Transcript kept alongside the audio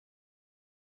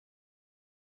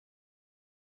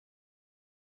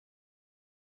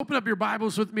open up your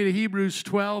Bibles with me to Hebrews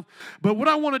 12. But what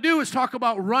I want to do is talk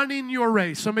about running your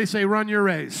race. Somebody say, run your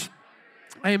race.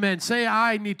 Amen. Say,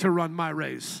 I need to run my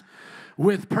race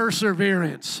with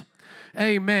perseverance.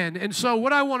 Amen. And so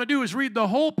what I want to do is read the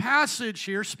whole passage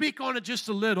here, speak on it just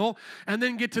a little, and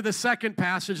then get to the second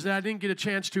passage that I didn't get a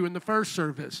chance to in the first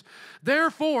service.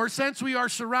 Therefore, since we are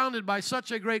surrounded by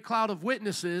such a great cloud of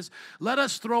witnesses, let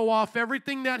us throw off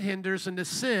everything that hinders and the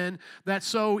sin that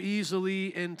so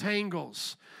easily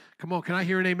entangles. Come on, can I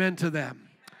hear an amen to that?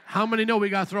 How many know we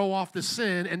got to throw off the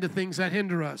sin and the things that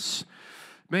hinder us?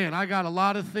 Man, I got a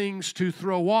lot of things to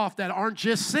throw off that aren't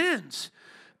just sins,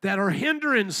 that are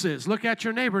hindrances. Look at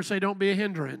your neighbor and say, don't be a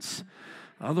hindrance.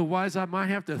 Otherwise, I might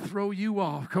have to throw you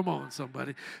off. Come on,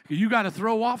 somebody. You got to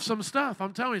throw off some stuff.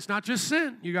 I'm telling you, it's not just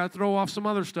sin. You got to throw off some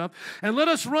other stuff. And let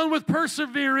us run with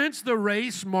perseverance the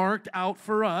race marked out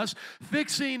for us,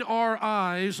 fixing our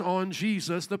eyes on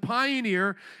Jesus, the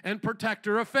pioneer and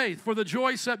protector of faith. For the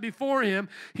joy set before him,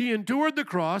 he endured the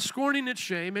cross, scorning its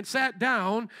shame, and sat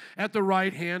down at the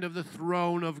right hand of the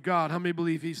throne of God. How many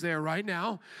believe he's there right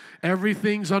now?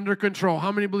 Everything's under control.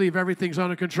 How many believe everything's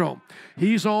under control?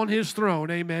 He's on his throne.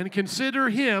 Amen. Consider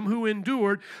him who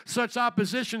endured such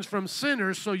oppositions from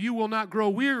sinners so you will not grow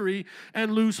weary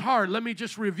and lose heart. Let me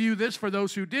just review this for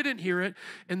those who didn't hear it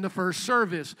in the first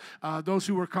service. Those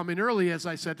who were coming early, as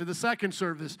I said, to the second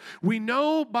service. We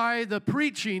know by the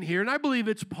preaching here, and I believe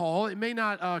it's Paul. It may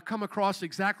not come across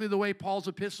exactly the way Paul's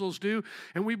epistles do,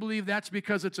 and we believe that's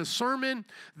because it's a sermon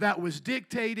that was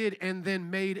dictated and then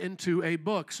made into a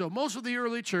book. So most of the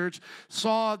early church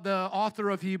saw the author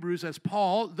of Hebrews as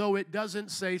Paul, though it doesn't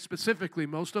say specifically.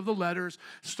 Most of the letters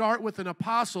start with an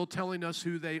apostle telling us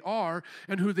who they are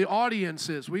and who the audience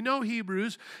is. We know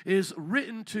Hebrews is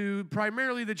written to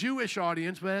primarily the Jewish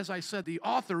audience, but as I said, the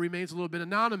author remains a little bit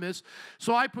anonymous,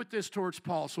 so I put this towards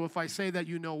Paul. So if I say that,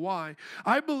 you know why.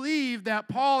 I believe that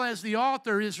Paul, as the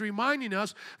author, is reminding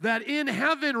us that in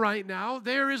heaven right now,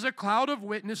 there is a cloud of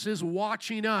witnesses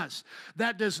watching us.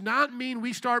 That does not mean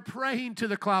we start praying to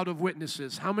the cloud of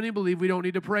witnesses. How many believe we don't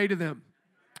need to pray to them?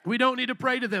 We don't need to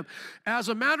pray to them. As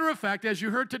a matter of fact, as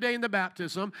you heard today in the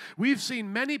baptism, we've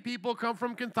seen many people come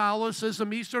from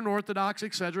Catholicism, Eastern Orthodox,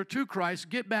 etc., to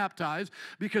Christ, get baptized,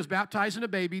 because baptizing a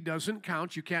baby doesn't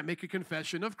count. You can't make a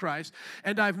confession of Christ.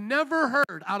 And I've never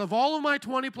heard, out of all of my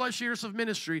 20-plus years of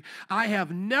ministry, I have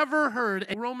never heard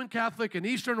a Roman Catholic and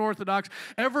Eastern Orthodox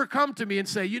ever come to me and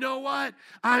say, you know what?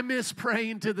 I miss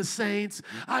praying to the saints.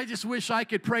 I just wish I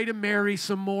could pray to Mary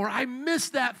some more. I miss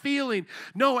that feeling.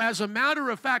 No, as a matter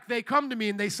of fact, they come to me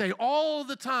and they say all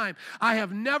the time, I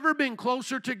have never been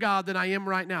closer to God than I am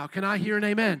right now. Can I hear an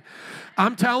amen?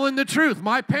 I'm telling the truth.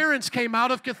 My parents came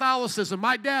out of Catholicism.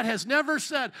 My dad has never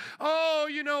said, oh,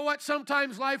 you know what?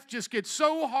 Sometimes life just gets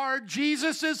so hard.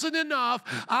 Jesus isn't enough.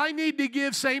 I need to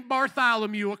give St.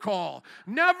 Bartholomew a call.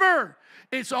 Never.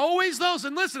 It's always those,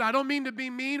 and listen, I don't mean to be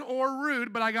mean or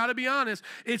rude, but I got to be honest.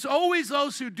 It's always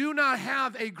those who do not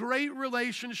have a great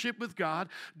relationship with God,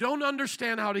 don't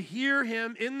understand how to hear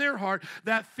him in their heart,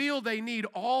 that feel they need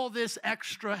all this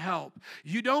extra help.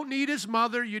 You don't need his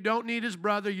mother. You don't need his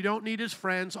brother. You don't need his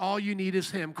friends. All you need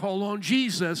is him. Call on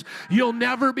Jesus. You'll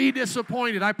never be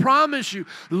disappointed. I promise you.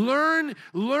 Learn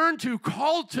to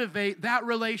cultivate that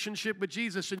relationship with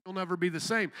Jesus, and you'll never be the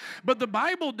same. But the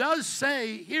Bible does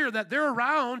say here that they're around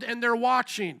and they're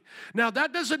watching. Now,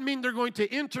 that doesn't mean they're going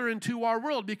to enter into our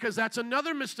world, because that's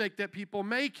another mistake that people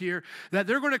make here, that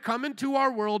they're going to come into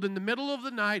our world in the middle of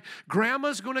the night.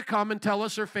 Grandma's going to come and tell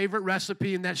us her favorite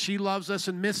recipe and that she loves us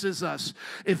and misses us.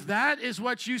 If that is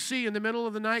what you see in the middle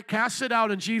of the night, cast it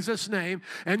out in Jesus' name,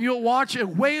 and you'll watch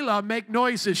Abuela make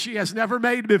noises she has never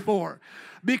made before.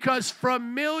 Because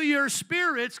familiar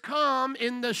spirits come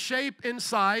in the shape and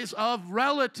size of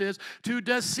relatives to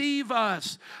deceive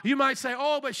us. You might say,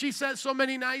 oh, but she says so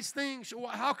many nice things.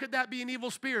 How could that be an evil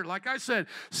spirit? Like I said,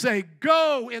 say,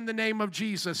 go in the name of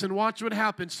Jesus, and watch what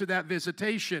happens to that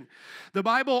visitation. The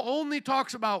Bible only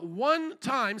talks about one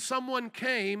time someone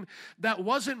came that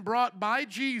wasn't brought by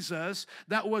Jesus,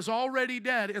 that was already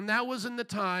dead, and that was in the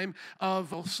time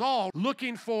of Saul,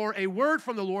 looking for a word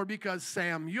from the Lord because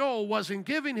Samuel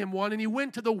wasn't giving him one, and he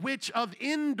went to the witch of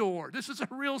Endor. This is a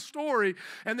real story,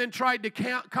 and then tried to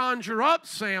conjure up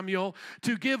Samuel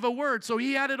to give a word. So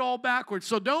he had it all backwards.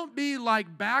 So don't be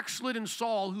like backslidden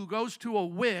Saul, who goes to a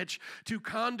witch to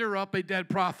conjure up a dead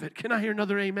prophet. Can I hear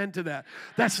another amen to that?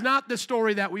 That's not the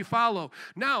story that we follow.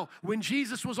 Now, when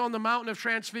Jesus was on the mountain of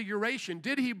transfiguration,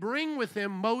 did he bring with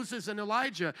him Moses and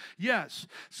Elijah? Yes.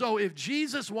 So if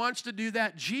Jesus wants to do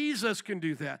that, Jesus can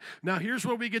do that. Now, here's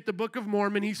where we get the Book of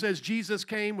Mormon. He says Jesus Jesus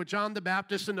came with John the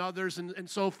Baptist and others and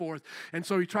so forth. And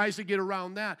so he tries to get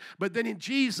around that. But then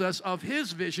Jesus, of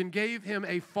his vision, gave him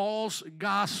a false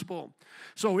gospel.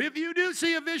 So if you do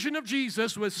see a vision of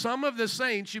Jesus with some of the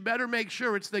saints, you better make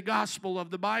sure it's the gospel of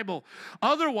the Bible.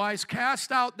 Otherwise,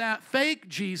 cast out that fake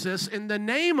Jesus in the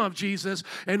name of Jesus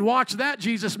and watch that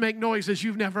Jesus make noises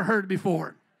you've never heard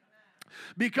before.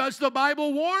 Because the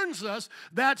Bible warns us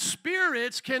that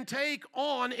spirits can take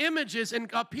on images and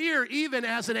appear even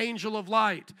as an angel of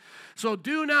light. So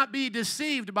do not be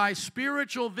deceived by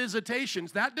spiritual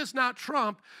visitations. That does not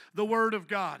trump the Word of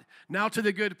God. Now to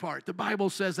the good part. The Bible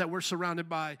says that we're surrounded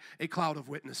by a cloud of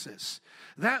witnesses.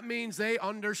 That means they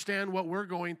understand what we're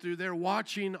going through. They're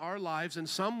watching our lives in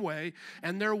some way,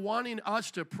 and they're wanting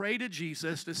us to pray to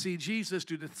Jesus, to see Jesus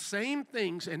do the same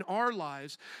things in our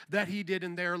lives that he did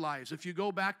in their lives. If you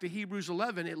go back to Hebrews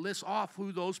 11, it lists off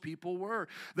who those people were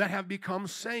that have become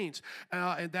saints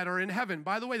and that are in heaven.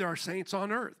 By the way, there are saints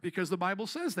on earth because the Bible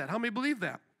says that. How many believe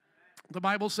that? The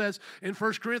Bible says in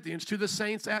 1 Corinthians, to the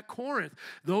saints at Corinth,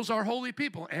 those are holy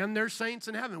people, and they're saints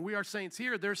in heaven. We are saints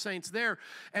here, they're saints there.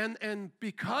 And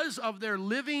because of their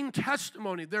living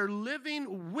testimony, their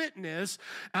living witness,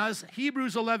 as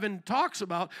Hebrews 11 talks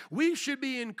about, we should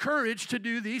be encouraged to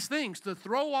do these things, to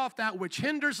throw off that which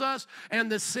hinders us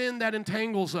and the sin that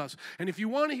entangles us. And if you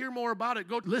want to hear more about it,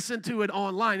 go listen to it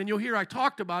online, and you'll hear I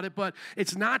talked about it, but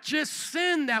it's not just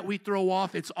sin that we throw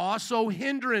off, it's also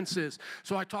hindrances.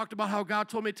 So I talked about how God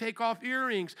told me to take off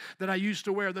earrings that I used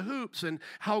to wear, the hoops, and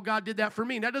how God did that for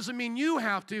me. And that doesn't mean you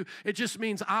have to. It just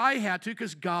means I had to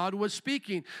because God was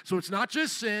speaking. So it's not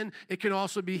just sin. It can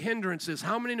also be hindrances.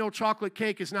 How many know chocolate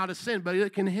cake is not a sin, but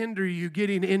it can hinder you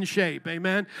getting in shape?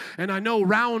 Amen? And I know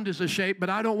round is a shape, but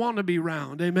I don't want to be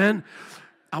round. Amen?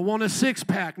 I want a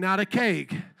six-pack, not a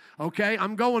cake. Okay?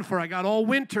 I'm going for it. I got all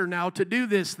winter now to do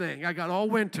this thing. I got all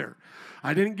winter.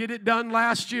 I didn't get it done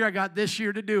last year. I got this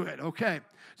year to do it. Okay?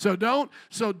 So don't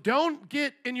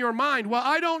get in your mind, well,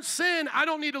 I don't sin. I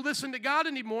don't need to listen to God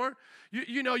anymore.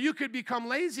 You know, you could become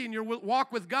lazy in your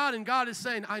walk with God, and God is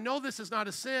saying, I know this is not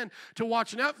a sin to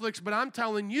watch Netflix, but I'm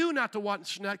telling you not to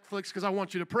watch Netflix because I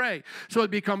want you to pray. So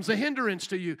it becomes a hindrance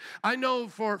to you. I know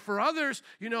for others,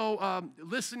 you know,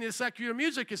 listening to secular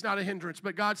music is not a hindrance,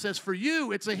 but God says for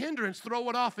you, it's a hindrance. Throw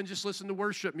it off and just listen to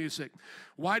worship music.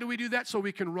 Why do we do that? So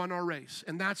we can run our race.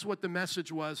 And that's what the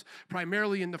message was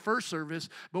primarily in the first service.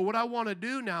 But what I want to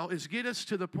do now is get us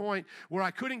to the point where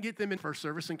I couldn't get them in first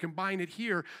service and combine it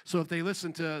here. So if they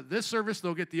listen to this service,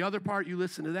 they'll get the other part. You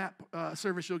listen to that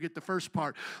service, you'll get the first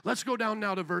part. Let's go down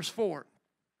now to verse 4.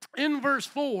 In verse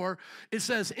 4, it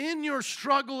says, in your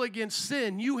struggle against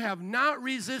sin, you have not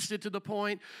resisted to the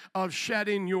point of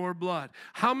shedding your blood.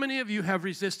 How many of you have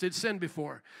resisted sin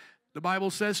before? The Bible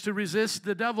says to resist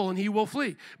the devil and he will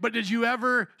flee. But did you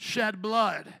ever shed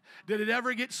blood? Did it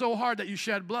ever get so hard that you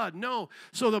shed blood? No.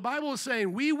 So the Bible is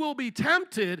saying we will be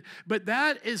tempted, but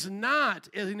that is not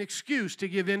an excuse to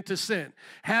give in to sin.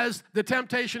 Has the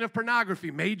temptation of pornography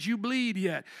made you bleed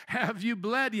yet? Have you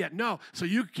bled yet? No. So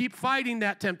you keep fighting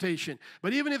that temptation.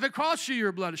 But even if it costs you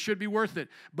your blood, it should be worth it.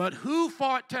 But who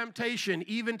fought temptation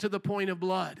even to the point of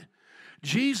blood?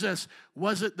 Jesus.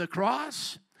 Was it the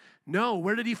cross? No.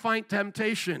 Where did he fight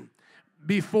temptation?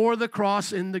 Before the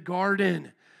cross in the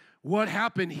garden. What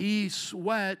happened? He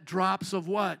sweat drops of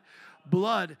what?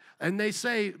 Blood. And they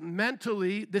say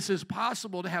mentally this is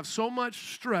possible to have so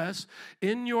much stress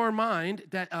in your mind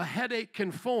that a headache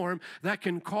can form that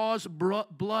can cause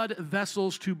blood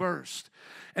vessels to burst.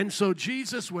 And so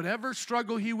Jesus, whatever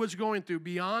struggle he was going through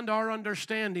beyond our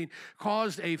understanding,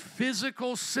 caused a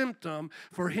physical symptom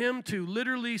for him to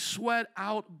literally sweat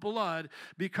out blood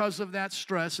because of that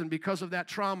stress and because of that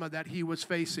trauma that he was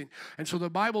facing. And so the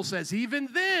Bible says even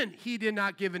then he did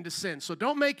not give in to sin. So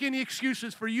don't make any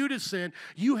excuses for you to sin.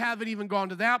 You haven't even gone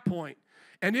to that point.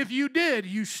 And if you did,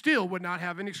 you still would not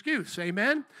have an excuse.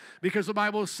 Amen? Because the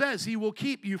Bible says he will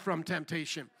keep you from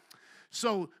temptation.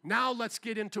 So now let's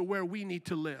get into where we need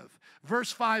to live.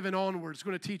 Verse 5 and onward is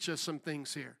going to teach us some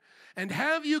things here. And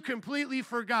have you completely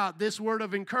forgot this word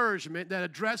of encouragement that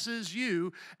addresses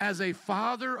you as a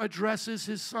father addresses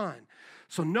his son?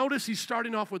 So notice he's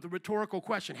starting off with a rhetorical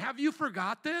question. Have you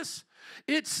forgot this?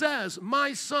 It says,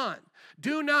 my son,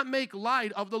 do not make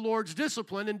light of the Lord's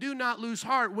discipline and do not lose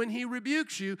heart when he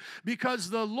rebukes you, because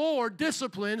the Lord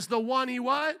disciplines the one he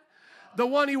what? The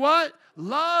one he what?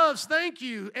 Loves, thank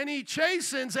you. And he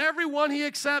chastens everyone he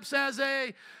accepts as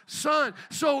a son.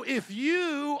 So if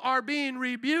you are being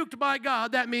rebuked by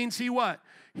God, that means he what?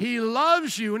 He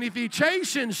loves you. And if he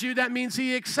chastens you, that means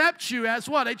he accepts you as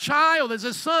what? A child, as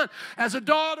a son, as a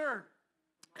daughter.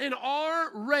 In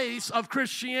our race of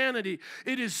Christianity,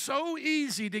 it is so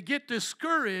easy to get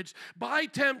discouraged by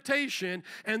temptation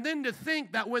and then to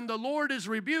think that when the Lord is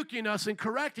rebuking us and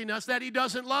correcting us that he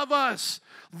doesn't love us.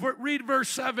 Read verse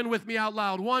 7 with me out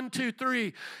loud. 1, 2,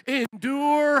 3.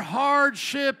 Endure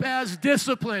hardship as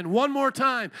discipline. One more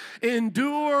time.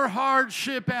 Endure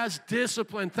hardship as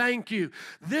discipline. Thank you.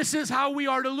 This is how we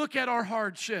are to look at our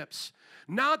hardships.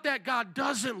 Not that God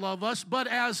doesn't love us, but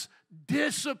as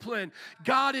discipline.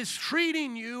 God is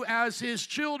treating you as his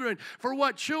children. For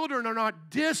what children are not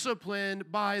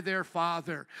disciplined by their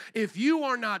father? If you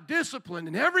are not disciplined,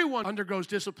 and everyone undergoes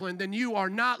discipline, then you are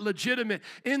not legitimate.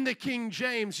 In the King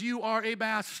James, you are a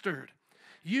bastard.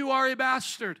 You are a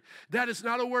bastard. That is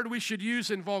not a word we should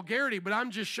use in vulgarity, but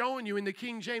I'm just showing you in the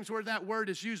King James where that word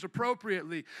is used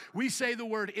appropriately. We say the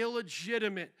word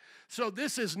illegitimate. So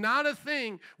this is not a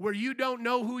thing where you don't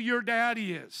know who your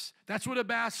daddy is. That's what a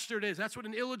bastard is. That's what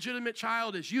an illegitimate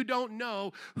child is. You don't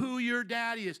know who your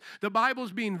daddy is. The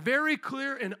Bible's being very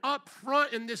clear and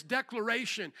upfront in this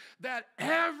declaration that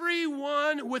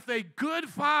everyone with a good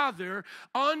father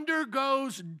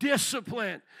undergoes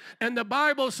discipline. And the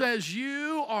Bible says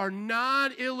you are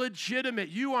not illegitimate.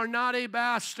 You are not a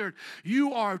bastard.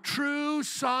 You are true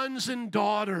sons and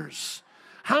daughters.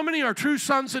 How many are true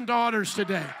sons and daughters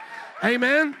today?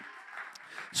 Amen?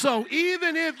 So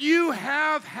even if you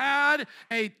have had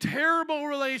a terrible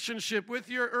relationship with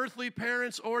your earthly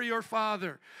parents or your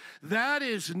father, that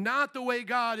is not the way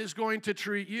God is going to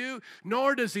treat you,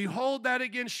 nor does he hold that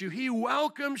against you. He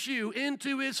welcomes you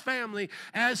into his family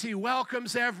as he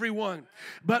welcomes everyone.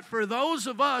 But for those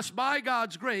of us, by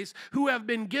God's grace, who have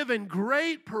been given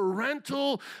great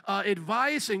parental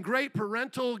advice and great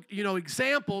parental,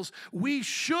 examples, we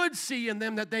should see in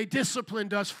them that they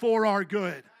disciplined us for our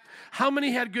good. How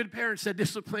many had good parents that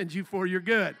disciplined you for your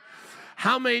good?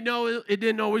 How many know it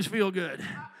didn't always feel good?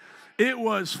 It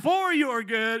was for your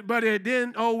good, but it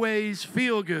didn't always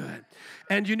feel good.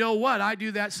 And you know what? I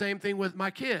do that same thing with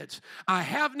my kids. I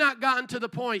have not gotten to the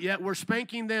point yet where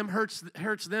spanking them hurts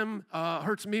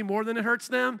me more than it hurts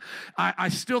them. I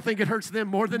still think it hurts them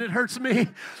more than it hurts me.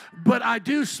 But I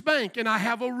do spank, and I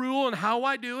have a rule on how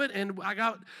I do it, and I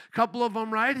got a couple of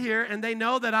them right here, and they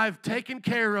know that I've taken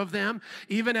care of them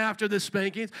even after the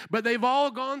spankings. But they've all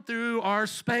gone through our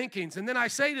spankings. And then I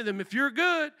say to them, if you're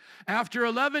good, after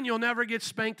 11, you'll never get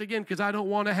spanked again because I don't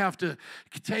want to have to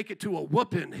take it to a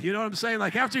whooping. You know what I'm saying?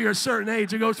 Like after you're a certain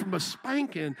age, it goes from a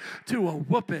spanking to a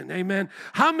whooping. Amen.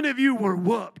 How many of you were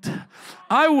whooped?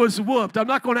 I was whooped. I'm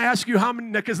not going to ask you how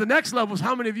many, because the next level is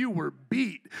how many of you were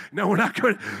beat. No, we're not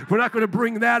going to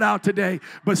bring that out today.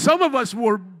 But some of us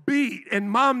were beat, and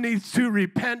mom needs to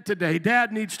repent today.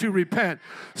 Dad needs to repent.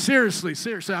 Seriously.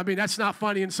 I mean, that's not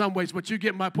funny in some ways, but you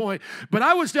get my point. But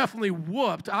I was definitely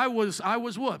whooped. I was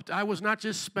whooped. I was not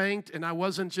just spanked, and I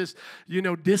wasn't just,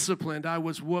 disciplined. I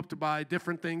was whooped by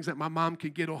different things that my mom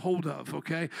could get a hold of,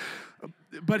 okay?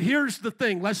 But here's the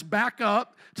thing. Let's back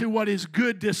up to what is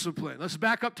good discipline. Let's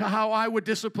back up to how I would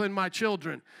discipline my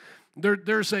children.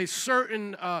 There's a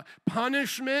certain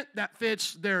punishment that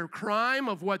fits their crime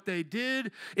of what they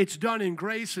did. It's done in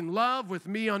grace and love with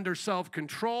me under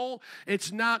self-control.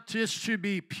 It's not just to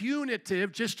be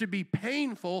punitive, just to be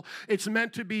painful. It's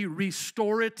meant to be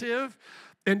restorative.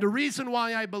 And the reason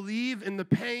why I believe in the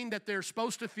pain that they're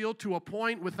supposed to feel to a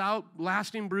point without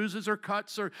lasting bruises or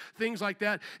cuts or things like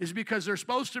that is because they're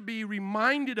supposed to be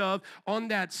reminded of on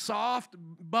that soft,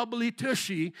 bubbly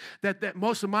tushy that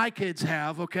most of my kids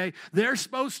have, okay? They're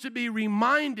supposed to be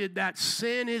reminded that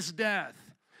sin is death.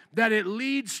 That it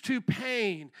leads to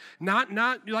pain, not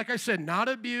like I said, not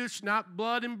abuse, not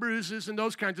blood and bruises and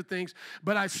those kinds of things,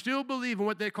 but I still believe in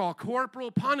what they call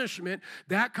corporal punishment,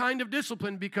 that kind of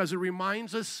discipline, because it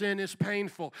reminds us sin is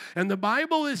painful. And the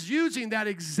Bible is using that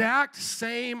exact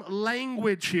same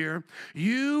language here.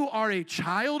 You are a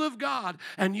child of God,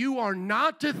 and you are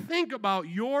not to think about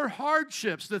your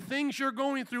hardships, the things you're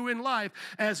going through in life,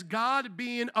 as God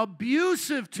being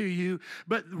abusive to you,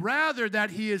 but rather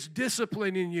that he is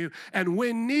disciplining you. And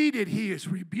when needed, he is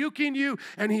rebuking you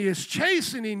and he is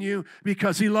chastening you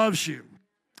because he loves you.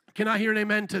 Can I hear an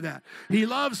amen to that? He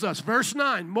loves us. Verse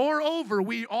 9, moreover,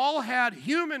 we all had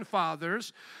human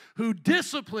fathers who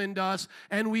disciplined us,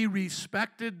 and we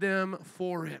respected them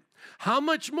for it. How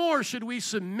much more should we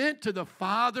submit to the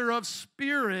Father of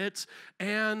spirits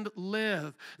and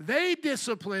live? They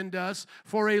disciplined us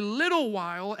for a little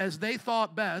while as they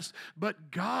thought best, but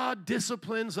God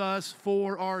disciplines us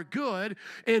for our good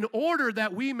in order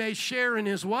that we may share in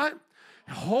his what?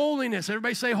 Holiness.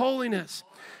 Everybody say holiness.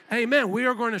 Amen. We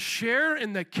are going to share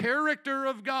in the character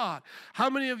of God. How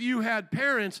many of you had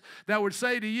parents that would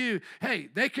say to you, hey,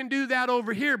 they can do that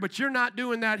over here, but you're not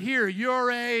doing that here.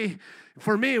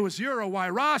 For me, it was you're a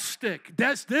wyrostic.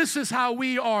 This is how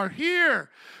we are here.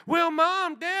 Well,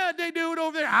 Mom, Dad, they do it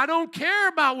over there. I don't care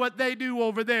about what they do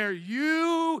over there.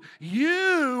 You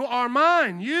are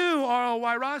mine. You are a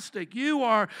wyrostic. You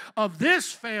are of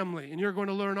this family, and you're going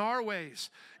to learn our ways.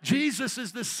 Jesus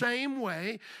is the same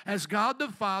way as God the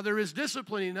Father is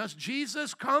disciplining us.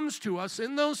 Jesus comes to us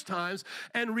in those times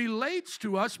and relates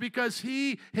to us because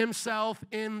he himself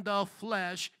in the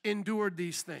flesh endured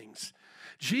these things.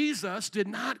 Jesus did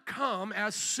not come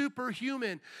as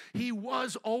superhuman. He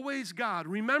was always God.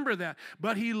 Remember that.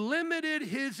 But he limited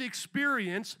his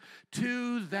experience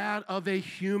to that of a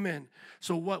human.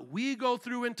 So what we go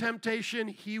through in temptation,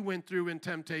 he went through in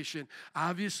temptation.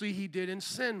 Obviously, he did in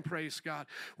sin, praise God.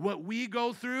 What we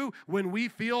go through when we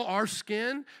feel our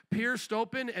skin pierced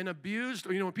open and abused, or,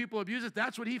 when people abuse it,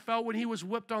 that's what he felt when he was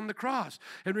whipped on the cross.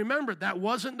 And remember, that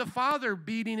wasn't the Father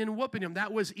beating and whooping him.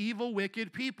 That was evil,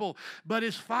 wicked people. But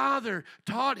his Father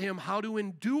taught him how to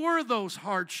endure those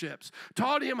hardships,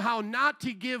 taught him how not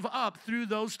to give up through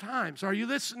those times. Are you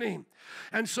listening?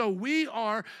 And so we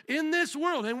are in this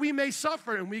world, and we may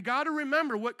suffer, and we got to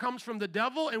remember what comes from the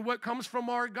devil and what comes from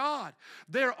our God.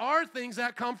 There are things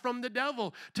that come from the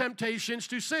devil, temptations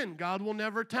to sin. God will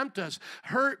never tempt us.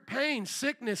 Hurt, pain,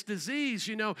 sickness, disease,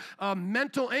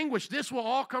 mental anguish. This will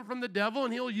all come from the devil,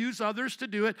 and he'll use others to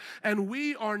do it. And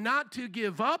we are not to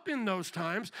give up in those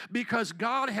times because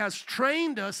God has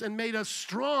trained us and made us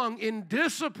strong in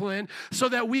discipline so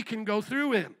that we can go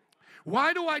through it.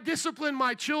 Why do I discipline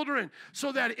my children?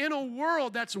 So that in a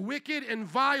world that's wicked and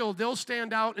vile, they'll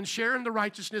stand out and share in the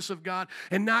righteousness of God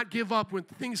and not give up when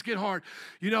things get hard.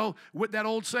 With that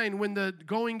old saying, when the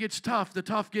going gets tough, the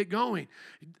tough get going.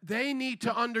 They need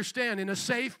to understand in a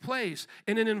safe place,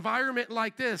 in an environment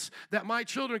like this, that my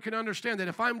children can understand that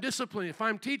if I'm disciplining, if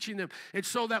I'm teaching them, it's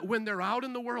so that when they're out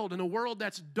in a world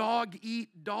that's dog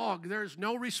eat dog, there's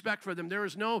no respect for them, there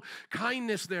is no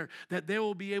kindness there, that they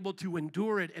will be able to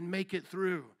endure it and make it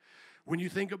through. When you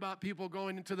think about people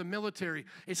going into the military,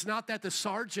 it's not that the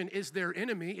sergeant is their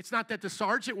enemy. It's not that the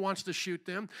sergeant wants to shoot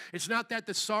them. It's not that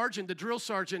the drill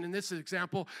sergeant in this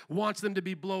example, wants them to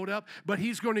be blown up, but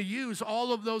he's going to use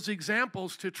all of those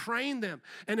examples to train them.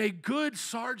 And a good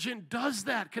sergeant does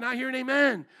that. Can I hear an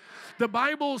amen? The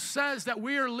Bible says that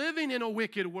we are living in a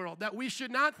wicked world, that we should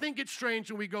not think it's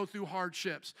strange when we go through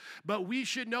hardships, but we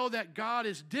should know that God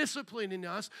is disciplining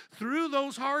us through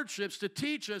those hardships to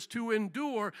teach us to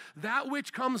endure that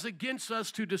which comes against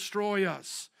us to destroy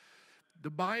us. The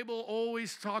Bible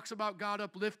always talks about God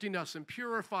uplifting us and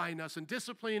purifying us and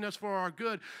disciplining us for our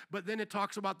good, but then it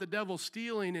talks about the devil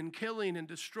stealing and killing and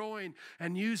destroying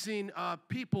and using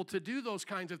people to do those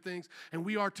kinds of things, and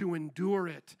we are to endure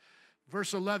it.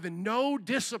 Verse 11, no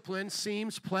discipline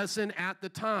seems pleasant at the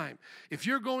time. If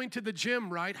you're going to the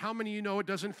gym, right, how many of you know it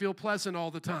doesn't feel pleasant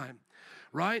all the time?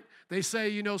 Right? They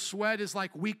say, sweat is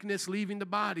like weakness leaving the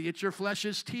body. It's your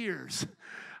flesh's tears.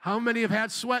 How many have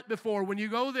had sweat before? When you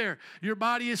go there, your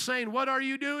body is saying, what are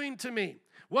you doing to me?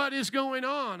 What is going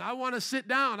on? I want to sit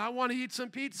down. I want to eat some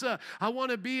pizza. I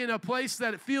want to be in a place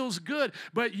that feels good.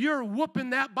 But you're whooping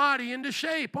that body into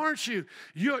shape, aren't you?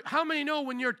 How many know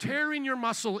when you're tearing your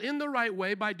muscle in the right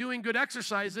way by doing good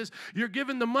exercises, you're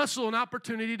giving the muscle an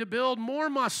opportunity to build more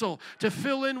muscle, to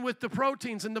fill in with the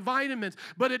proteins and the vitamins,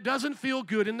 but it doesn't feel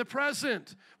good in the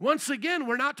present. Once again,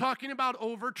 we're not talking about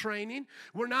overtraining.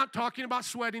 We're not talking about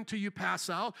sweating till you pass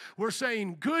out. We're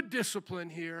saying good discipline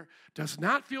here does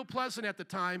not feel pleasant at the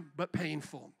time, but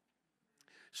painful.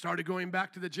 Started going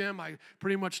back to the gym. I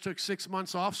pretty much took 6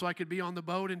 months off so I could be on the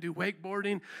boat and do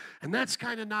wakeboarding. And that's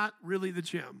kind of not really the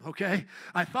gym, okay?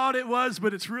 I thought it was,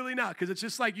 but it's really not, because it's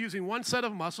just like using one set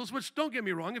of muscles, which don't get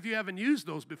me wrong, if you haven't used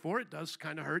those before, it does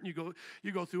kind of hurt, and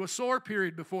you go through a sore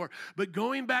period before. But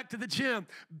going back to the gym,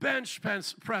 bench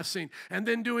pressing, and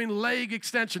then doing leg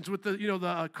extensions with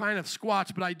the kind of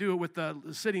squats, but I do it with the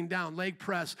sitting down, leg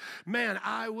press. Man,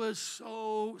 I was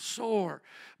so sore.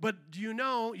 But you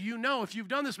know, if you've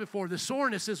done this before, the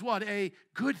soreness is what? A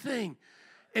good thing.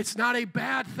 It's not a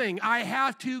bad thing. I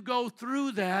have to go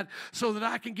through that so that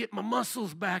I can get my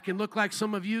muscles back and look like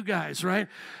some of you guys, right?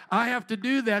 I have to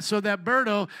do that so that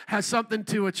Berto has something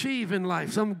to achieve in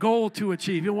life, some goal to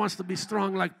achieve. He wants to be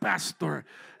strong like Pastor,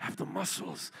 have the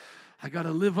muscles. I got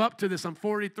to live up to this. I'm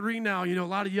 43 now. A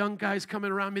lot of young guys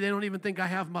coming around me, they don't even think I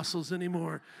have muscles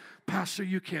anymore. Pastor,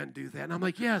 you can't do that. And I'm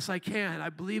like, yes, I can. I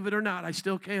believe it or not, I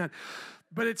still can.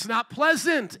 But it's not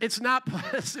pleasant. It's not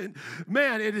pleasant.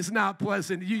 Man, it is not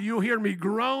pleasant. You'll hear me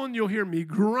groan. You'll hear me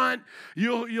grunt.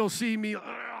 You'll see me,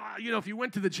 if you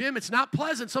went to the gym, it's not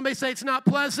pleasant. Somebody say it's not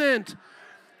pleasant.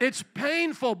 It's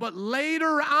painful. But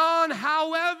later on,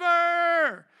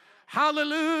 however,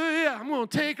 hallelujah, I'm going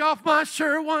to take off my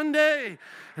shirt one day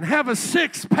and have a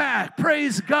six-pack.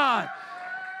 Praise God.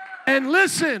 And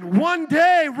listen, one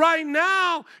day, right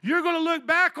now, you're going to look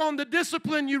back on the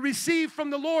discipline you received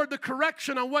from the Lord, the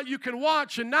correction on what you can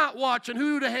watch and not watch, and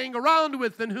who to hang around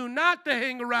with and who not to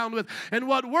hang around with, and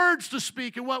what words to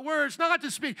speak and what words not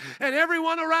to speak. And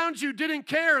everyone around you didn't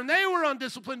care, and they were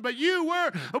undisciplined, but you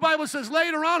were. The Bible says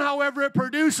later on, however, it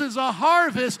produces a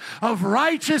harvest of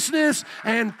righteousness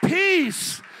and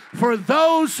peace for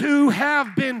those who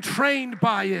have been trained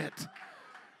by it.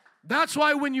 That's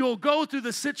why when you'll go through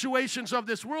the situations of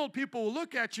this world, people will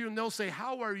look at you and they'll say,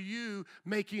 how are you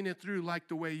making it through like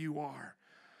the way you are?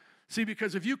 See,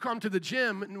 because if you come to the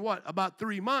gym in about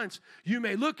 3 months, you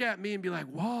may look at me and be like,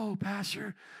 whoa,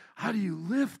 Pastor, how do you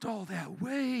lift all that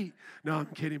weight? No, I'm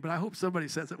kidding, but I hope somebody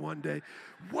says it one day.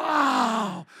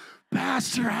 Wow,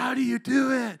 Pastor, how do you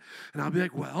do it? And I'll be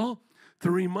like, well,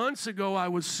 3 months ago, I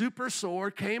was super sore,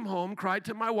 came home, cried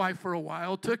to my wife for a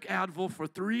while, took Advil for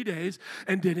 3 days,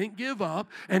 and didn't give up,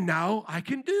 and now I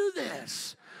can do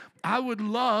this. I would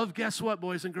love, guess what,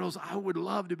 boys and girls, I would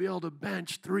love to be able to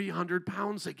bench 300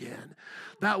 pounds again.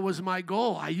 That was my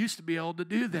goal. I used to be able to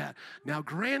do that. Now,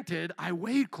 granted, I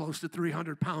weighed close to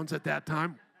 300 pounds at that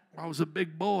time. I was a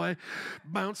big boy,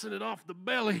 bouncing it off the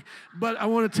belly. But I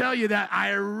want to tell you that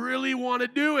I really want to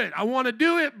do it. I want to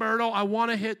do it, Berto. I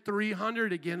want to hit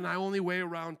 300 again, and I only weigh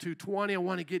around 220. I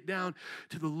want to get down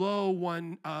to the low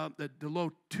the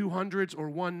low 200s or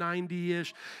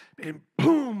 190-ish, and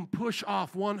boom, push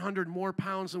off 100 more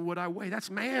pounds than what I weigh. That's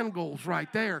man goals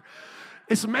right there.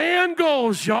 It's man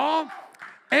goals, y'all.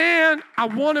 And I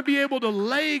want to be able to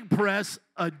leg press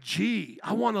a G.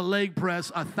 I want to leg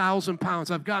press 1,000 pounds.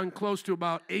 I've gotten close to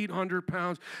about 800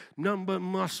 pounds, none but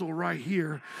muscle right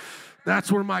here.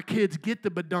 That's where my kids get the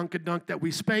badunkadunk that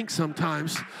we spank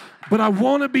sometimes. But I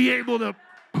want to be able to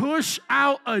push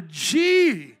out a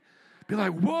G. Be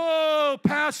like, whoa,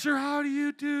 Pastor, how do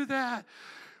you do that?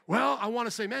 Well, I want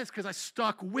to say, man, it's because I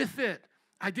stuck with it.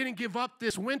 I didn't give up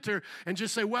this winter and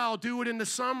just say, well, I'll do it in the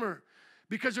summer.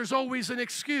 Because there's always an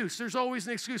excuse. There's always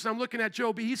an excuse. I'm looking at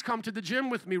Joe B. He's come to the gym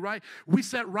with me, right? We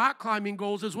set rock climbing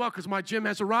goals as well because my gym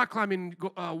has a rock climbing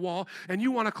wall, and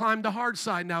you want to climb the hard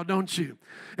side now, don't you?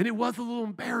 And it was a little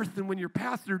embarrassing when your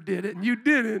pastor did it, and you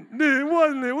didn't. It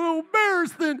wasn't a little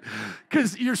embarrassing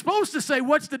because you're supposed to say,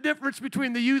 what's the difference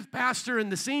between the youth pastor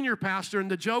and the senior pastor? And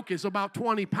the joke is about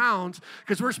 20 pounds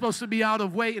because we're supposed to be out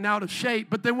of weight and out of shape.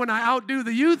 But then when I outdo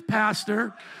the youth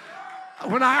pastor,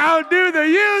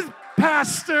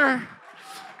 Pastor,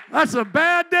 that's a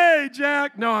bad day,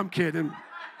 Jack. No, I'm kidding.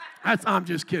 I'm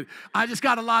just kidding. I just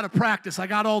got a lot of practice. I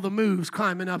got all the moves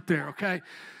climbing up there, okay?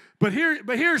 But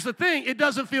here's the thing. It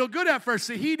doesn't feel good at first.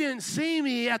 See, he didn't see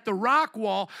me at the rock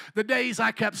wall the days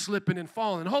I kept slipping and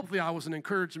falling. Hopefully, I was an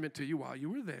encouragement to you while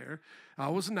you were there. I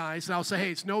was nice. And I'll say,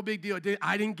 hey, it's no big deal.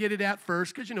 I didn't get it at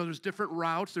first because, there's different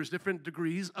routes. There's different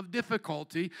degrees of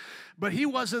difficulty. But he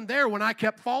wasn't there when I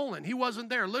kept falling. He wasn't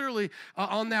there. Literally,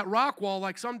 on that rock wall,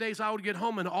 like some days I would get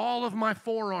home and all of my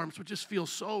forearms would just feel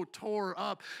so tore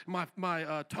up.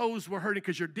 My toes were hurting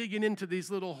because you're digging into these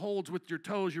little holes with your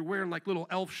toes. You're wearing like little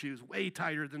elf shoes, way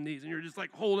tighter than these. And you're just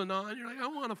like holding on. You're like, I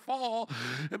want to fall.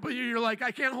 But you're like,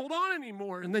 I can't hold on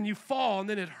anymore. And then you fall, and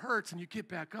then it hurts, and you get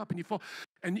back up, and you fall.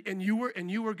 And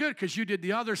you were good because you did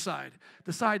the other side,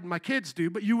 the side my kids do,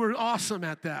 but you were awesome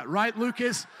at that, right,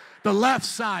 Lucas? The left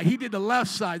side. He did the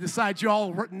left side, the side you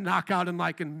all knock out in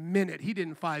like a minute. He did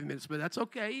in 5 minutes, but that's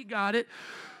okay. He got it.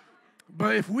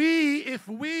 But if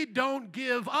we don't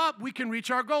give up, we can reach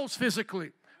our goals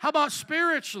physically. How about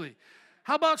spiritually?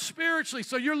 How about spiritually?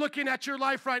 So you're looking at your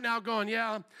life right now going,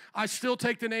 yeah, I still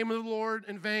take the name of the Lord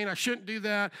in vain. I shouldn't do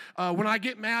that. When I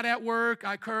get mad at work,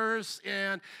 I curse,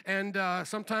 and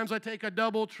sometimes I take a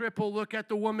double, triple look at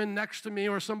the woman next to me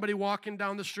or somebody walking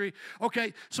down the street.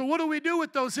 Okay, so what do we do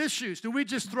with those issues? Do we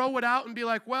just throw it out and be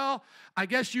like, well, I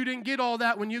guess you didn't get all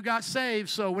that when you got saved,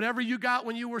 so whatever you got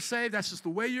when you were saved, that's just the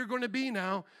way you're going to be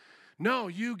now. No,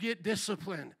 you get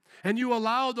disciplined. And you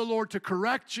allow the Lord to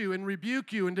correct you and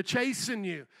rebuke you and to chasten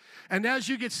you. And as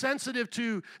you get sensitive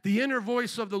to the inner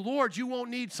voice of the Lord, you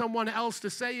won't need someone else to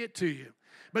say it to you.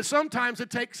 But sometimes it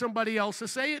takes somebody else to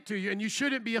say it to you, and you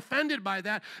shouldn't be offended by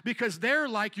that because they're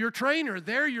like your trainer.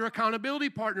 They're your accountability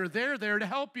partner. They're there to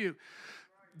help you.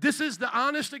 This is the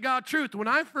honest to God truth. When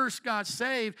I first got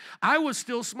saved, I was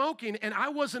still smoking, and I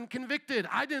wasn't convicted.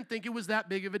 I didn't think it was that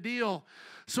big of a deal.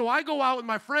 So I go out with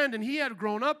my friend, and he had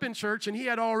grown up in church, and he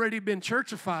had already been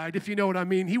churchified, if you know what I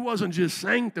mean. He wasn't just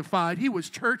sanctified. He was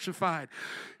churchified.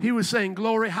 He was saying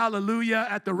glory, hallelujah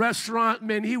at the restaurant.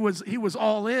 Man, he was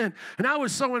all in. And I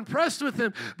was so impressed with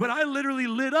him, but I literally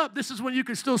lit up. This is when you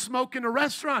could still smoke in a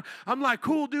restaurant. I'm like,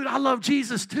 cool, dude, I love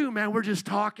Jesus too, man. We're just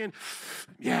talking.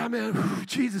 Yeah, man,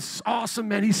 Jesus is awesome,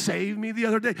 man. He saved me the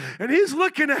other day. And he's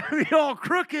looking at me all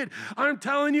crooked. I'm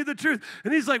telling you the truth.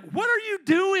 And he's like, what are you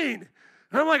doing?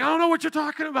 And I'm like, I don't know what you're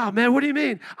talking about, man. What do you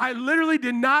mean? I literally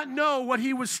did not know what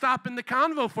he was stopping the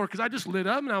convo for because I just lit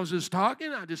up and I was just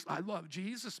talking. I love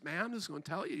Jesus, man. I'm just going to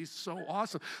tell you, he's so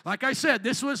awesome. Like I said,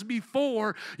 this was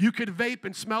before you could vape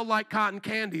and smell like cotton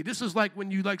candy. This is like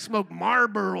when you like smoke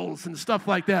Marlboros and stuff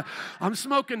like that. I'm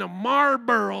smoking a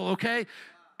Marlboro, okay?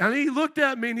 And he looked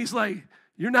at me and he's like,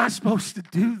 you're not supposed to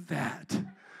do that.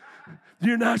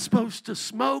 You're not supposed to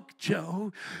smoke,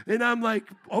 Joe. And I'm like,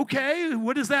 okay,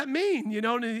 what does that mean? You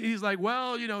know, and he's like,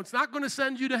 well, you know, it's not going to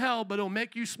send you to hell, but it'll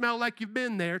make you smell like you've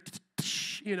been there.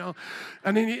 You know,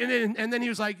 and then he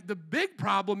was like, the big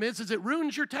problem is it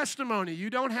ruins your testimony.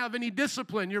 You don't have any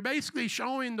discipline. You're basically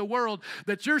showing the world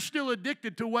that you're still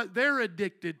addicted to what they're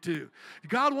addicted to.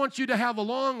 God wants you to have a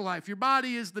long life. Your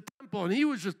body is the temple. And he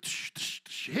was just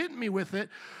hitting me with it.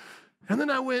 And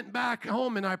then I went back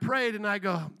home and I prayed and I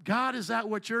go, God, is that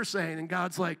what you're saying? And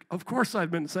God's like, of course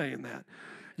I've been saying that.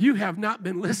 You have not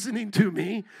been listening to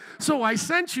me, so I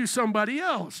sent you somebody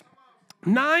else.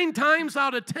 9 times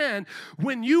out of 10,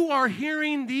 when you are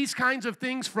hearing these kinds of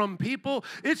things from people,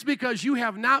 it's because you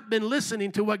have not been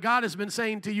listening to what God has been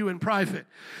saying to you in private.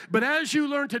 But as you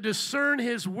learn to discern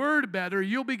His word better,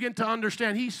 you'll begin to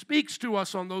understand He speaks to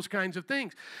us on those kinds of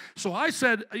things. So I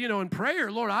said, you know, in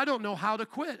prayer, Lord, I don't know how to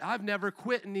quit. I've never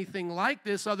quit anything like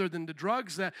this other than the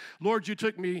drugs that, Lord, you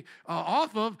took me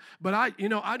off of, but I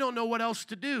don't know what else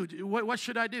to do. What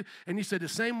should I do? And He said, the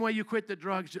same way you quit the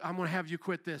drugs, I'm going to have you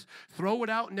quit this. Throw it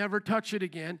out, never touch it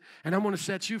again, and I'm going to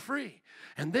set you free.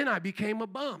 And then I became a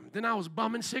bum. Then I was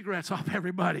bumming cigarettes off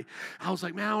everybody. I was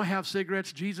like, man, I don't have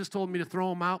cigarettes. Jesus told me to throw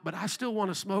them out, but I still want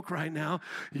to smoke right now.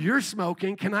 You're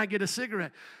smoking. Can I get a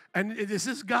cigarette? And this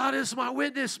is God is my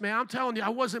witness, man. I'm telling you, I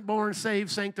wasn't born saved,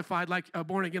 sanctified, like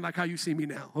born again, like how you see me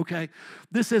now, okay?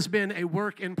 This has been a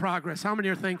work in progress. How many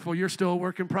are thankful you're still a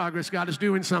work in progress? God is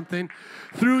doing something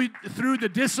through the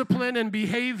discipline and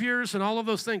behaviors and all of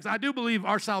those things. I do believe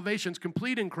our salvation is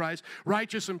complete in Christ,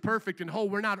 righteous and perfect and whole.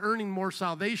 We're not earning more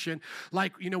salvation.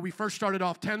 Like, you know, we first started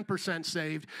off 10%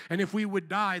 saved, and if we would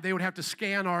die, they would have to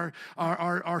scan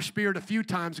our spirit a few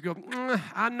times and go,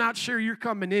 I'm not sure you're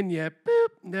coming in yet.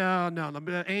 Boop. No.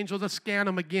 The angels will scan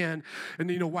them again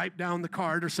and, you know, wipe down the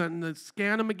card or something.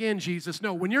 Scan them again, Jesus.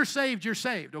 No, when you're saved,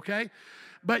 okay?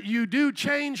 But you do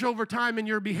change over time in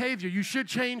your behavior. You should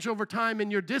change over time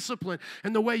in your discipline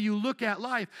and the way you look at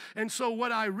life. And so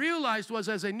what I realized was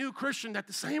as a new Christian that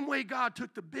the same way God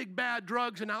took the big bad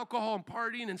drugs and alcohol and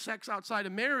partying and sex outside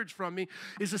of marriage from me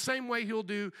is the same way He'll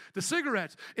do the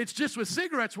cigarettes. It's just with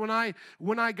cigarettes, when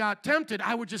I got tempted,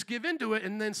 I would just give into it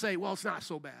and then say, well, it's not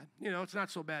so bad. You know, it's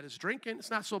not so bad as drinking. It's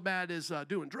not so bad as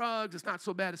doing drugs. It's not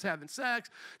so bad as having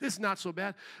sex. This is not so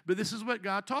bad. But this is what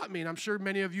God taught me, and I'm sure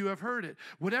many of you have heard it.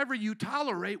 Whatever you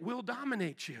tolerate will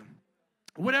dominate you.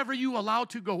 Whatever you allow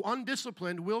to go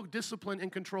undisciplined will discipline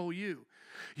and control you.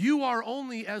 You are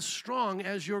only as strong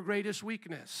as your greatest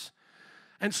weakness.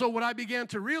 And so what I began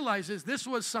to realize is this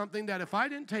was something that if I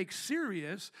didn't take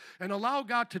serious and allow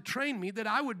God to train me, that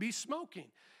I would be smoking.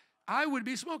 I would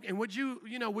be smoking. Would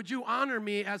you honor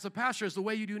me as a pastor as the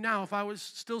way you do now if I was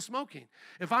still smoking?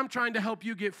 If I'm trying to help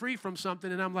you get free from something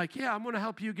and I'm like, yeah, I'm going to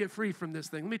help you get free from this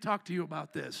thing. Let me talk to you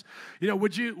about this. You know,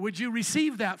 would you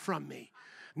receive that from me?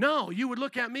 No, you would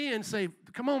look at me and say,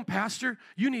 come on, pastor,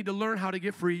 you need to learn how to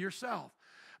get free yourself.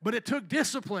 But it took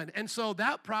discipline, and so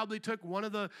that probably took one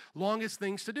of the longest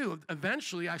things to do.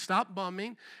 Eventually, I stopped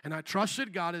bumming, and I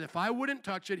trusted God that if I wouldn't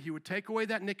touch it, He would take away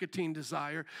that nicotine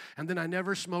desire, and then I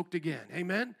never smoked again.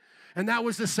 Amen? And that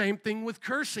was the same thing with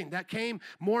cursing. That came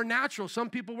more natural. Some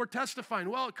people were testifying,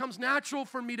 well, it comes natural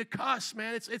for me to cuss,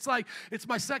 man. It's like, it's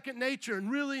my second nature.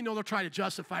 And really, you know, they'll try to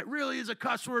justify it. Really, is a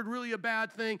cuss word really a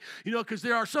bad thing? You know, because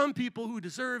there are some people who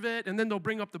deserve it. And then they'll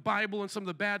bring up the Bible and some of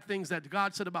the bad things that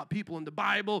God said about people in the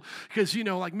Bible. Because, you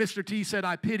know, like Mr. T said,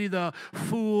 I pity the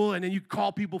fool. And then you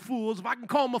call people fools. If I can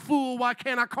call them a fool, why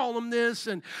can't I call them this?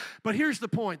 But here's the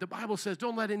point. The Bible says,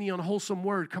 don't let any unwholesome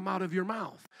word come out of your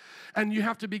mouth. And you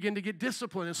have to begin to get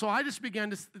disciplined. And so I just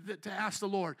began to ask the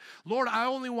Lord, I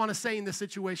only want to say in this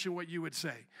situation what you would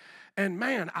say. And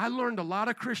man, I learned a lot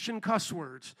of Christian cuss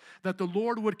words that the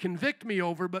Lord would convict me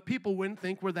over, but people wouldn't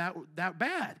think were that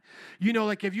bad. You know,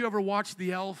 like have you ever watched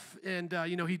The Elf and,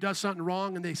 he does something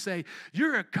wrong and they say,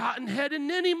 "You're a cotton-headed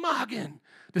ninny-moggin."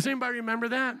 Does anybody remember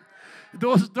that?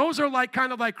 Those are like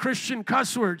kind of like Christian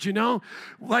cuss words, you know?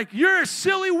 Like, "You're a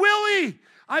silly willy."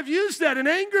 I've used that in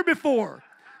anger before.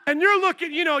 And you're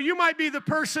looking, you might be the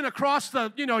person across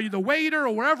the, the waiter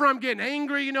or wherever I'm getting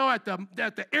angry, at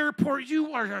the airport.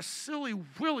 "You are a silly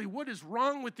willy. What is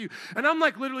wrong with you?" And I'm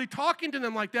like literally talking to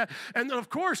them like that. And of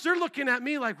course, they're looking at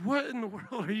me like, "What in the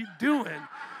world are you doing?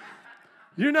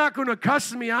 You're not going to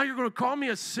cuss me out. You're going to call me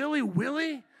a silly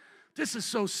willy? This is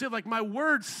so silly." Like my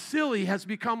word silly has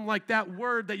become like that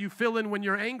word that you fill in when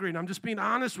you're angry. And I'm just being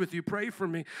honest with you. Pray for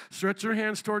me. Stretch your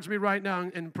hands towards me right now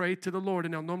and pray to the Lord.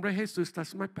 In el nombre de Jesus,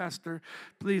 that's my pastor.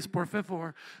 Please, por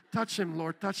favor, touch him,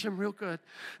 Lord. Touch him real good.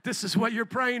 This is what you're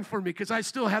praying for me because I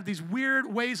still have these weird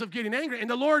ways of getting angry. And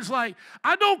the Lord's like,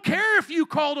 "I don't care if you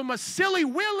called him a silly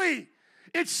willy.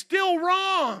 It's still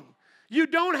wrong. You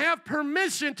don't have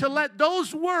permission to let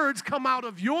those words come out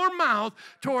of your mouth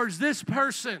towards this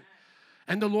person."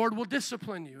 And the Lord will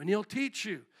discipline you, and He'll teach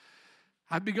you.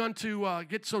 I've begun to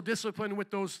get so disciplined with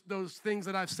those things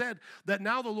that I've said that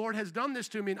now the Lord has done this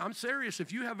to me. And I'm serious.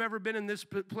 If you have ever been in this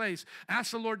place,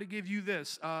 ask the Lord to give you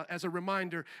this as a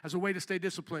reminder, as a way to stay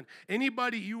disciplined.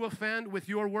 Anybody you offend with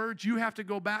your words, you have to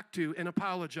go back to and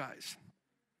apologize.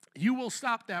 You will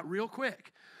stop that real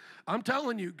quick. I'm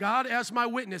telling you, God as my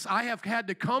witness, I have had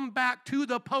to come back to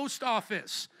the post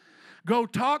office. Go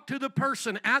talk to the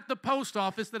person at the post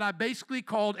office that I basically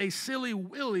called a silly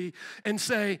willy and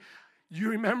say, "You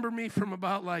remember me from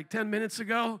about like 10 minutes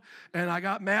ago and I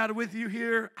got mad with you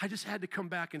here?" I just had to come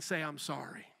back and say, "I'm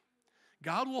sorry."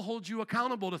 God will hold you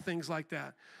accountable to things like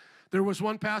that. There was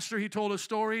one pastor, he told a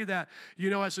story that,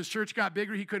 as his church got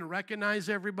bigger, he couldn't recognize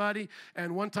everybody.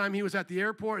 And one time he was at the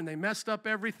airport and they messed up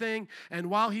everything. And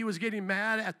while he was getting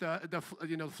mad at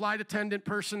the flight attendant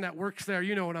person that works there,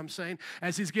 you know what I'm saying,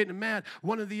 as he's getting mad,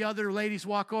 one of the other ladies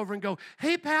walk over and go,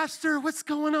 "Hey, pastor, what's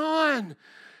going on?"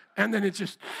 And then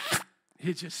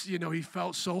he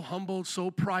felt so humbled,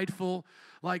 so prideful.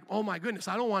 Like, oh my goodness,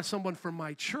 I don't want someone from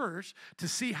my church to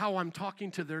see how I'm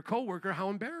talking to their coworker, how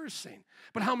embarrassing.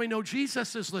 But how many know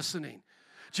Jesus is listening?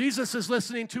 Jesus is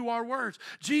listening to our words.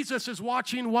 Jesus is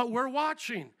watching what we're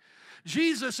watching.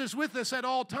 Jesus is with us at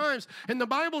all times. And the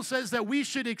Bible says that we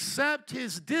should accept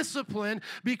His discipline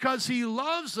because He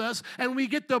loves us and we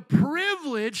get the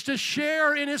privilege to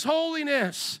share in His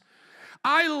holiness.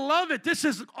 I love it. This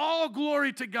is all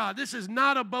glory to God. This is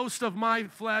not a boast of my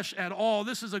flesh at all.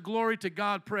 This is a glory to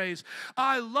God praise.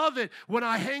 I love it when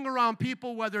I hang around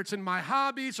people, whether it's in my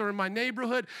hobbies or in my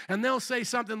neighborhood, and they'll say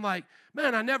something like,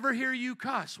 "Man, I never hear you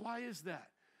cuss. Why is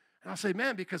that?" And I'll say,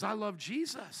 "Man, because I love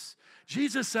Jesus.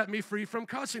 Jesus set me free from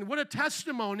cussing." What a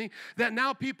testimony that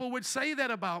now people would say that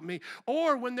about me.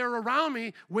 Or when they're around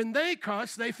me, when they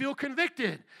cuss, they feel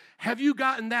convicted. Have you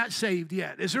gotten that saved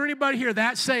yet? Is there anybody here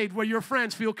that saved where your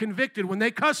friends feel convicted when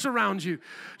they cuss around you?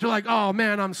 You're like, "Oh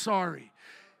man, I'm sorry.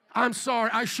 I'm sorry,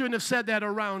 I shouldn't have said that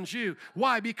around you."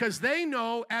 Why? Because they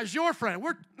know as your friend.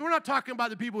 We're not talking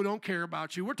about the people who don't care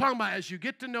about you. We're talking about as you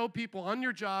get to know people on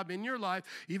your job, in your life,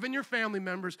 even your family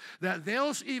members, that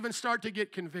they'll even start to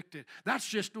get convicted. That's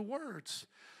just the words.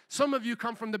 Some of you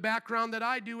come from the background that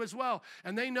I do as well,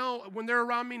 and they know when they're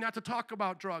around me not to talk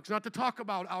about drugs, not to talk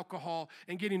about alcohol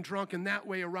and getting drunk in that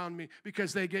way around me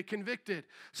because they get convicted.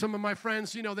 Some of my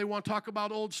friends, they want to talk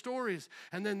about old stories,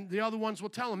 and then the other ones will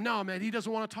tell them, "No, man, he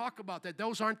doesn't want to talk about that.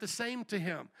 Those aren't the same to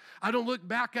him." I don't look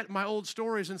back at my old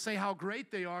stories and say how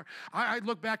great they are. I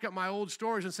look back at my old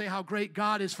stories and say how great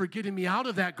God is for getting me out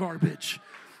of that garbage.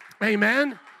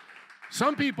 Amen?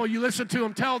 Some people, you listen to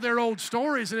them tell their old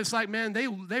stories, and it's like, man, they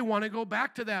want to go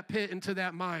back to that pit and to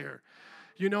that mire.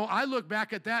 I look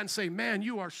back at that and say, "Man,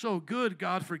 you are so good,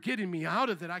 God, for getting me out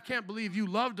of it. I can't believe you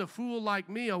loved a fool like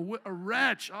me, a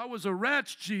wretch. I was a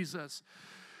wretch, Jesus."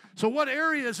 So what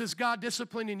areas is God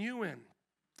disciplining you in?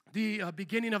 The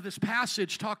beginning of this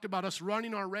passage talked about us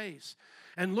running our race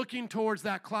and looking towards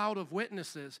that cloud of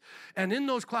witnesses. And in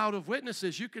those cloud of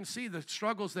witnesses, you can see the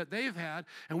struggles that they've had,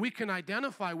 and we can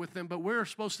identify with them, but we're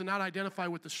supposed to not identify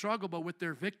with the struggle, but with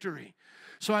their victory.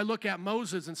 So I look at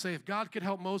Moses and say, if God could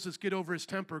help Moses get over his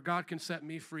temper, God can set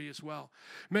me free as well.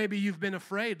 Maybe you've been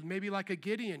afraid, maybe like a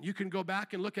Gideon. You can go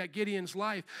back and look at Gideon's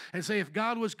life and say, if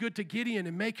God was good to Gideon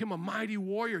and make him a mighty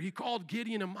warrior, He called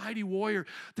Gideon a mighty warrior.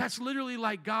 That's literally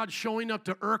like God God showing up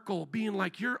to Urkel, being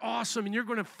like, you're awesome, and you're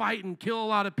going to fight and kill a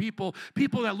lot of people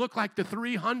that look like the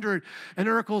 300. And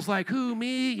Urkel's like, who,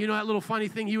 me? You know, that little funny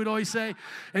thing he would always say.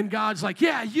 And God's like,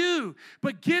 yeah, you.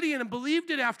 But Gideon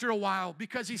believed it after a while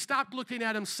because he stopped looking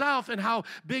at himself and how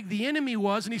big the enemy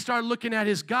was, and he started looking at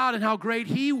his God and how great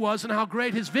he was and how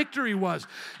great his victory was.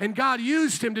 And God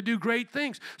used him to do great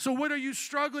things. So what are you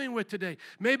struggling with today?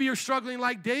 Maybe you're struggling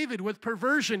like David with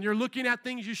perversion. You're looking at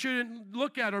things you shouldn't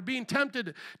look at, or being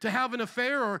tempted to have an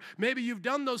affair, or maybe you've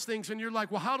done those things and you're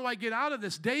like, well, how do I get out of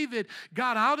this? David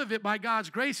got out of it by God's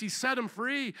grace. He set him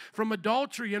free from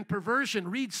adultery and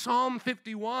perversion. Read Psalm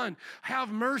 51. Have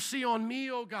mercy on me,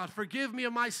 O God. Forgive me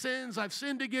of my sins. I've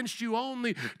sinned against you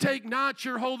only. Take not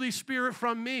your Holy Spirit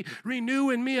from me.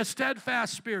 Renew in me a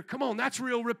steadfast spirit. Come on, that's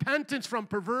real repentance from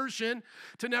perversion,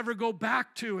 to never go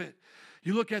back to it.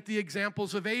 You look at the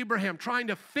examples of Abraham trying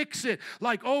to fix it,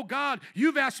 like, oh God,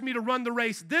 you've asked me to run the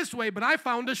race this way, but I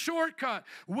found a shortcut.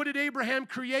 What did Abraham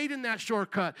create in that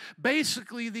shortcut?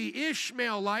 Basically, the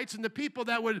Ishmaelites and the people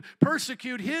that would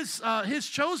persecute his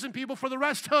chosen people for the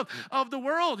rest of the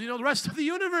world, you know, the rest of the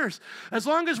universe. As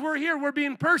long as we're here, we're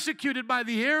being persecuted by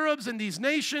the Arabs and these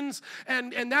nations,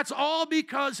 and that's all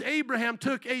because Abraham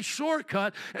took a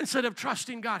shortcut instead of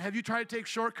trusting God. Have you tried to take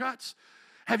shortcuts?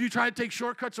 Have you tried to take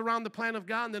shortcuts around the plan of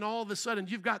God, and then all of a sudden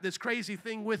you've got this crazy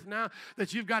thing with now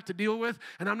that you've got to deal with?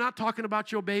 And I'm not talking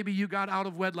about your baby you got out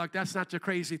of wedlock. That's not the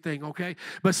crazy thing, okay?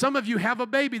 But some of you have a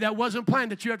baby that wasn't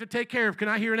planned that you have to take care of. Can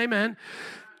I hear an amen?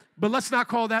 But let's not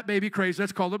call that baby crazy.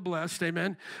 Let's call it blessed,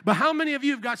 amen? But how many of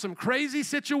you have got some crazy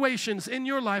situations in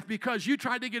your life because you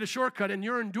tried to get a shortcut and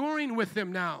you're enduring with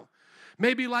them now?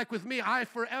 Maybe like with me, I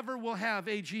forever will have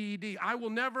a GED. I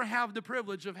will never have the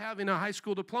privilege of having a high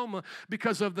school diploma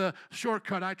because of the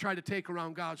shortcut I try to take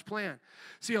around God's plan.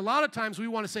 See, a lot of times we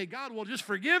want to say, God, well, just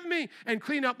forgive me and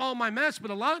clean up all my mess.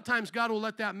 But a lot of times God will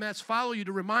let that mess follow you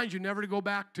to remind you never to go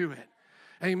back to it.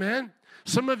 Amen?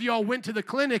 Some of y'all went to the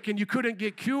clinic and you couldn't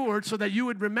get cured so that you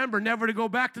would remember never to go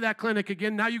back to that clinic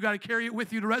again. Now you got to carry it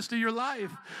with you the rest of your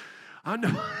life. I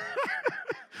know.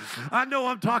 I know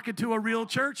I'm talking to a real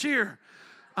church here.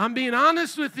 I'm being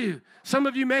honest with you. Some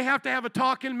of you may have to have a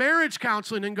talk in marriage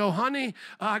counseling and go, honey,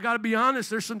 I got to be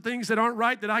honest. There's some things that aren't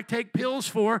right that I take pills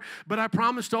for, but I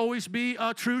promise to always be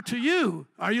true to you.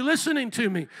 Are you listening to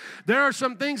me? There are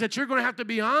some things that you're going to have to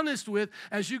be honest with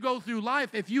as you go through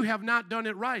life if you have not done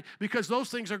it right, because those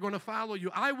things are going to follow you.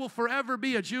 I will forever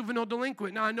be a juvenile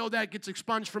delinquent. Now, I know that gets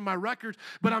expunged from my records,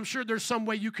 but I'm sure there's some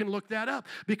way you can look that up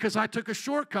because I took a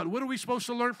shortcut. What are we supposed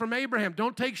to learn from Abraham?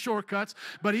 Don't take shortcuts,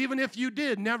 but even if you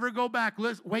did, never go back.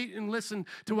 Wait and listen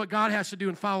to what God has to do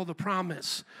and follow the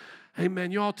promise. Amen.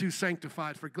 You all too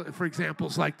sanctified for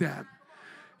examples like that.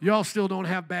 Y'all still don't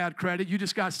have bad credit. You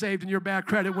just got saved and your bad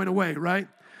credit went away, right?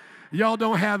 Y'all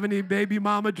don't have any baby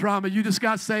mama drama. You just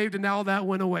got saved and now that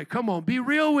went away. Come on, be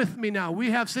real with me now.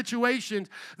 We have situations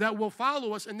that will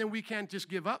follow us and then we can't just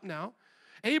give up now.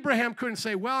 Abraham couldn't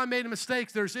say, well, I made a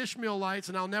mistake. There's Ishmaelites,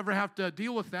 and I'll never have to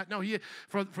deal with that. No,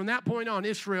 from that point on,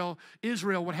 Israel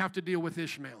would have to deal with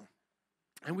Ishmael.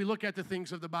 And we look at the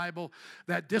things of the Bible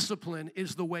that discipline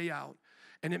is the way out.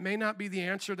 And it may not be the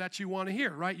answer that you want to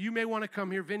hear, right? You may want to come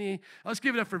here, Vinny. Let's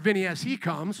give it up for Vinny as he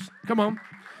comes. Come on.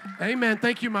 Amen.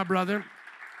 Thank you, my brother.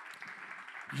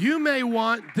 You may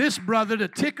want this brother to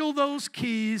tickle those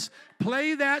keys,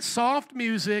 play that soft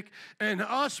music, and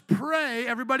us pray,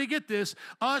 everybody get this,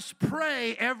 us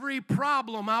pray every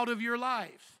problem out of your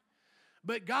life.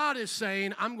 But God is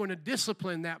saying, I'm going to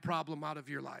discipline that problem out of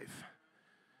your life.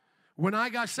 When I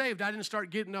got saved, I didn't start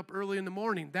getting up early in the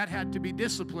morning. That had to be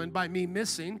disciplined by me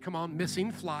missing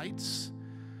flights,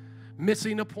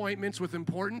 missing appointments with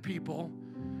important people.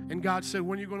 And God said,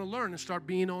 when are you going to learn and start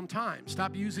being on time?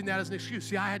 Stop using that as an excuse.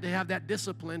 See, I had to have that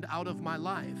disciplined out of my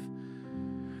life.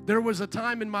 There was a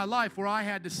time in my life where I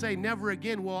had to say, never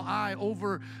again will I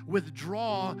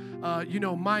withdraw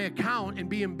my account and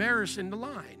be embarrassed in the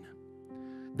line.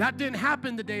 That didn't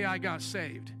happen the day I got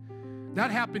saved. That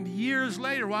happened years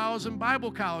later while I was in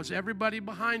Bible college. Everybody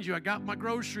behind you, I got my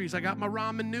groceries, I got my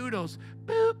ramen noodles.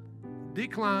 Boop,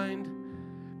 declined.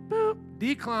 Boop,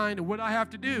 declined. And what did I have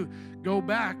to do? Go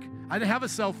back. I didn't have a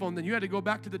cell phone then. You had to go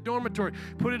back to the dormitory,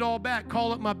 put it all back,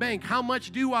 call up my bank. How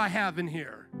much do I have in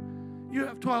here? You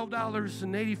have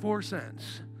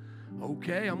 $12.84.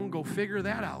 Okay, I'm going to go figure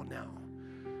that out now.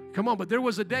 Come on, but there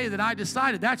was a day that I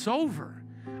decided that's over.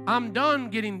 I'm done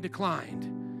getting declined.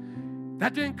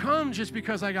 That didn't come just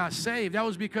because I got saved. That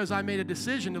was because I made a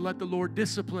decision to let the Lord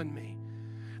discipline me.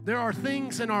 There are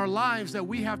things in our lives that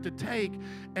we have to take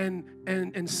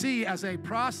and see as a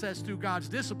process through God's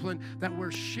discipline that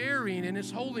we're sharing in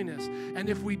His holiness. And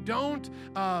if we don't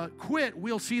quit,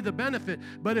 we'll see the benefit.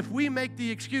 But if we make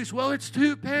the excuse, well, it's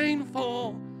too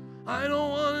painful, I don't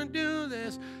want to do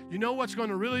this. You know what's going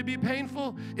to really be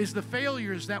painful is the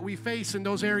failures that we face in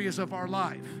those areas of our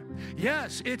life.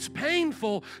 Yes, it's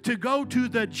painful to go to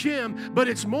the gym, but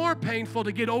it's more painful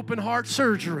to get open heart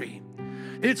surgery.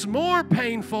 It's more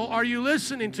painful, are you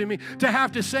listening to me, to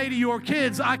have to say to your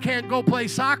kids, I can't go play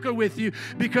soccer with you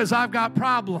because I've got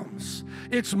problems.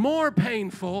 It's more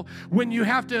painful when you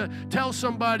have to tell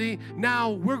somebody,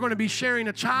 now we're going to be sharing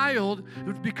a child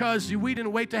because we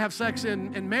didn't wait to have sex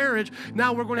in marriage.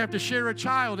 Now we're going to have to share a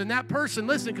child. And that person,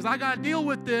 listen, because I got to deal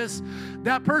with this,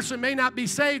 that person may not be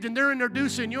saved, and they're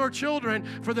introducing your children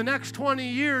for the next 20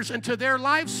 years into their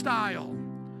lifestyle.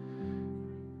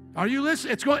 Are you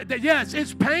listening? Yes,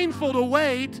 it's painful to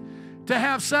wait to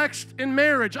have sex in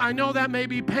marriage. I know that may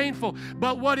be painful,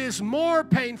 but what is more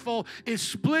painful is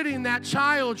splitting that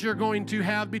child you're going to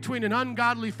have between an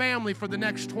ungodly family for the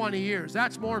next 20 years.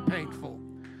 That's more painful.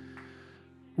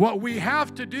 What we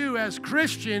have to do as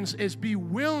Christians is be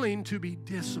willing to be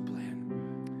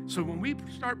disciplined. So when we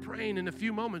start praying in a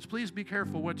few moments, please be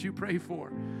careful what you pray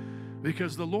for,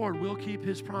 because the Lord will keep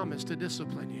His promise to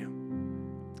discipline you.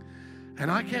 And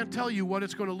I can't tell you what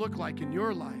it's going to look like in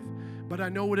your life, but I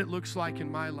know what it looks like in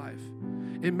my life.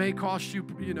 It may cost you,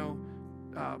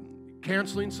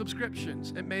 canceling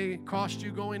subscriptions. It may cost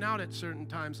you going out at certain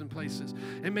times and places.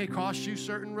 It may cost you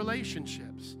certain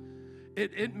relationships.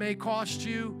 It may cost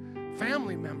you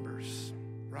family members,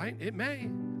 right? It may.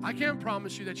 I can't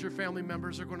promise you that your family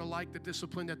members are going to like the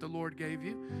discipline that the Lord gave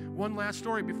you. One last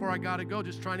story before I got to go,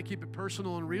 just trying to keep it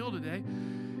personal and real today,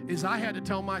 is I had to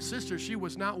tell my sister she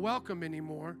was not welcome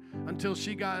anymore until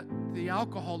she got the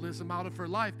alcoholism out of her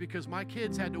life, because my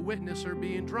kids had to witness her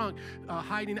being drunk,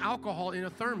 hiding alcohol in a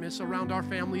thermos around our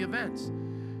family events.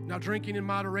 Now, drinking in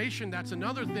moderation, that's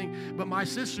another thing, but my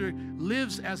sister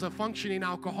lives as a functioning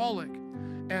alcoholic,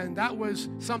 and that was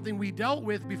something we dealt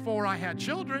with before I had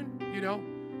children.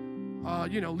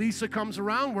 Lisa comes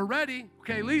around, we're ready.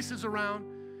 Okay, Lisa's around.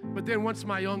 But then once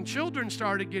my young children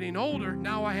started getting older,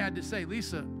 now I had to say,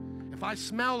 Lisa, if I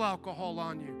smell alcohol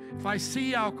on you, if I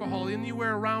see alcohol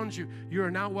anywhere around you, you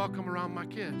are not welcome around my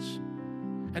kids.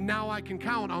 And now I can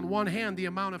count on one hand the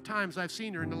amount of times I've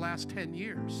seen her in the last 10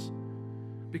 years,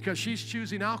 because she's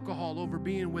choosing alcohol over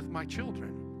being with my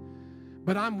children.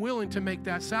 But I'm willing to make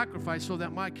that sacrifice so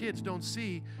that my kids don't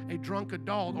see a drunk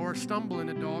adult or a stumbling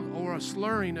adult or a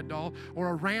slurring adult or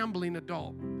a rambling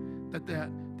adult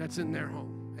that's in their home.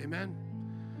 Amen?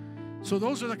 So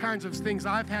those are the kinds of things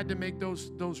I've had to make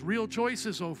those real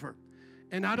choices over.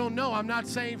 And I don't know, I'm not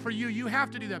saying for you, you have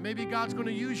to do that. Maybe God's going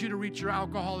to use you to reach your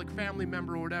alcoholic family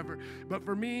member or whatever. But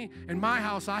for me, in my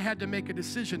house, I had to make a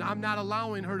decision. I'm not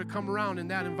allowing her to come around in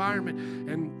that environment.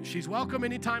 And she's welcome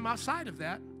anytime outside of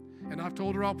that. And I've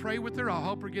told her I'll pray with her, I'll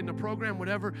help her get in a program,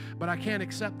 whatever. But I can't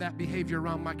accept that behavior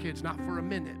around my kids, not for a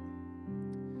minute.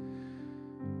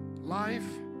 Life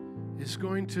is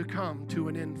going to come to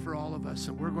an end for all of us,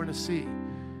 and we're going to see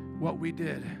what we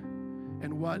did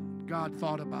and what God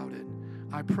thought about it.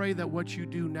 I pray that what you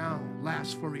do now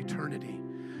lasts for eternity,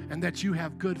 and that you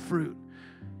have good fruit,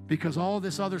 because all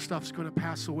this other stuff's going to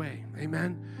pass away.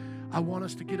 Amen? I want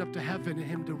us to get up to heaven and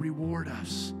Him to reward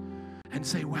us and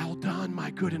say, well done,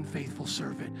 my good and faithful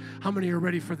servant. How many are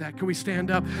ready for that? Can we stand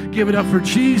up? Give it up for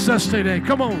Jesus today.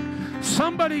 Come on.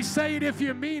 Somebody say it if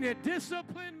you mean it.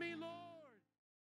 Discipline me,